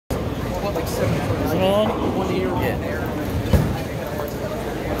Is it on? Yeah.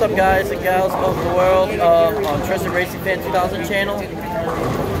 What's up, guys and gals of the world? On Tristan Racing Fan 2000 channel.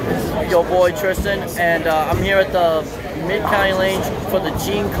 This is your boy Tristan, and I'm here at the Mid-County Lane for the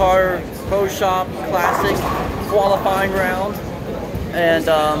Gene Carter Pro Shop Classic qualifying round. And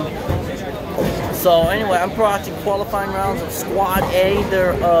so anyway, I'm watching qualifying rounds of Squad A.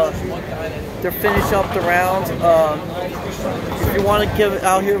 They're finishing up the round. If you want to give it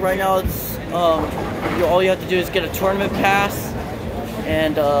out here right now, it's all you have to do is get a tournament pass.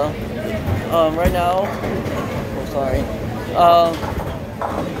 And right now, oh, sorry,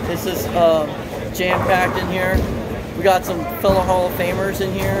 this is jam-packed in here. We got some fellow Hall of Famers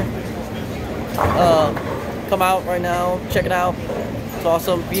in here. Come out right now, check it out. It's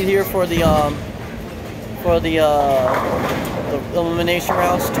awesome. Be here for the elimination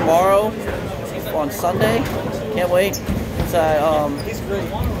rounds tomorrow on Sunday. Can't wait. It's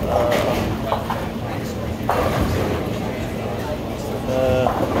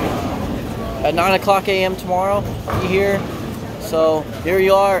at 9 o'clock a.m. tomorrow. Be here. So here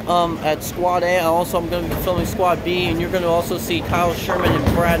you are at Squad A. Also, I'm going to be filming Squad B, and you're going to also see Kyle Sherman and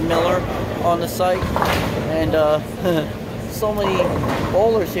Brad Miller on the site. And so many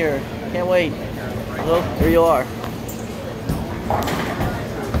bowlers here. Can't wait. So here you are.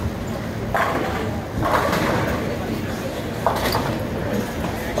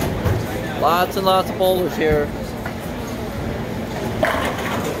 Lots and lots of bowlers here.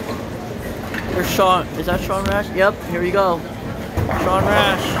 There's Sean. Is that Sean Rash? Yep, here we go. Sean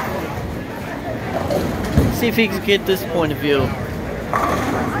Rash. See if he can get this point of view.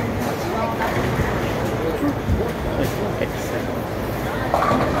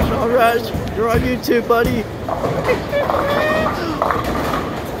 Sean Rash, you're on YouTube, buddy.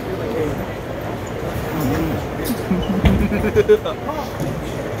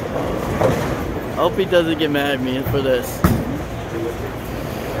 I hope he doesn't get mad at me for this.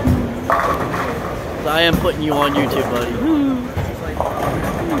 I am putting you on YouTube, buddy.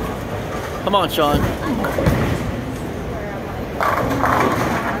 Come on, Sean.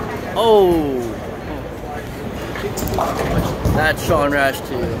 Oh, that's Sean Rash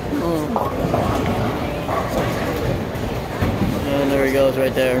too. And there he goes,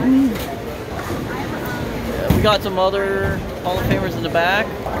 right there. Yeah, we got some other Hall of Famers in the back.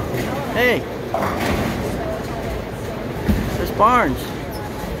 Hey, there's Barnes.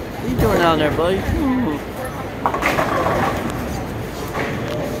 What are you doing down there, buddy?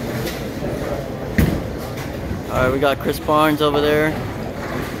 Alright, we got Chris Barnes over there.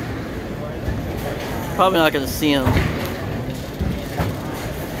 Probably not going to see him.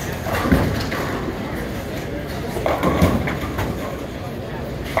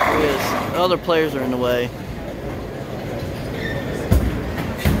 There he is. Other players are in the way.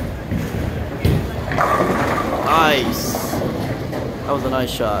 Nice. That was a nice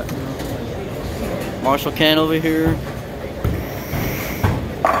shot. Marshall Kent over here.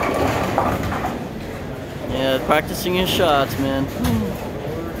 Yeah, practicing his shots, man.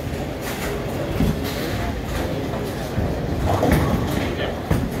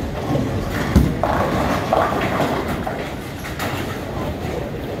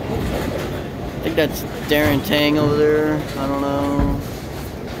 I think that's Darren Tang over there. I don't know.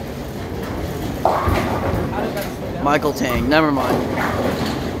 Michael Tang, never mind.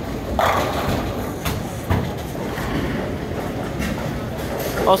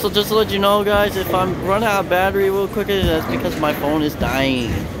 Also, just to let you know, guys, if I'm running out of battery real quick, that's because my phone is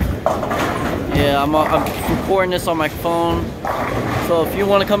dying. Yeah, I'm recording this on my phone. So if you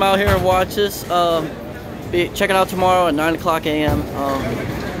want to come out here and watch this, check it out tomorrow at 9 o'clock a.m.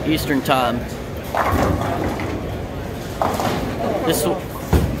 Eastern Time.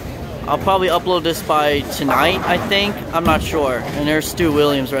 I'll probably upload this by tonight, I think. I'm not sure. And there's Stu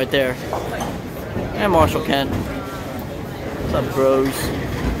Williams right there. And Marshall Kent. What's up, bros?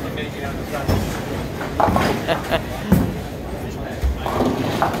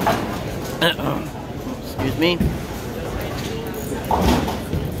 Excuse me.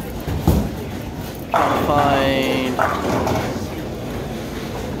 Trying to find...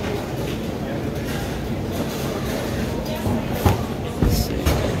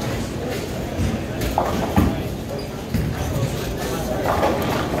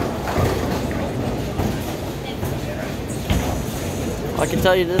 I can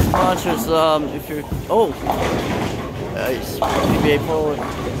tell you this much is if you're nice PBA forward.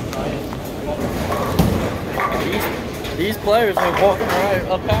 These players are walking right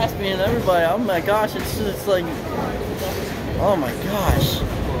up past me and everybody. Oh my gosh, it's like, oh my gosh,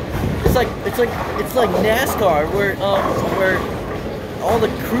 it's like NASCAR where all the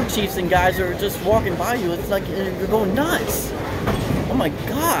crew chiefs and guys are just walking by you. It's like you're going nuts. Oh my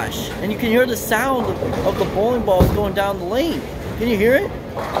gosh. And you can hear the sound of the bowling balls going down the lane. Can you hear it?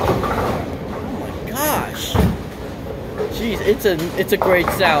 Oh my gosh. Jeez, it's a great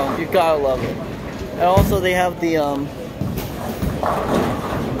sound. You gotta love it. And also they have the I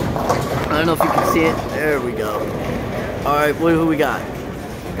don't know if you can see it. There we go. Alright, who we got?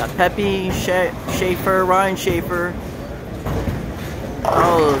 Got Pepe, Schaefer, Ryan Schaefer.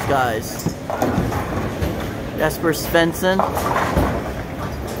 All those guys. Jesper Svensson.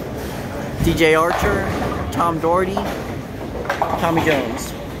 DJ Archer. Tom Doherty. Tommy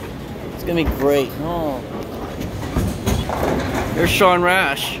Jones. It's gonna be great. Oh. There's Sean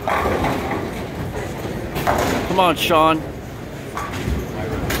Rash. Come on, Sean.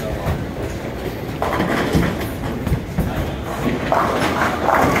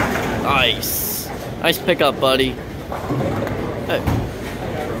 Nice. Nice pickup, buddy. Hey.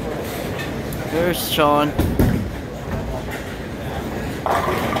 There's Sean.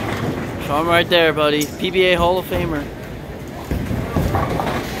 Sean right there, buddy. PBA Hall of Famer.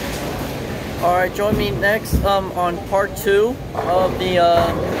 Alright, join me next on part 2 of the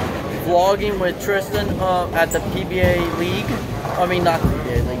vlogging with Tristan at the PBA League. I mean, not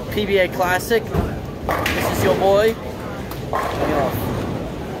PBA League, PBA Classic. This is your boy.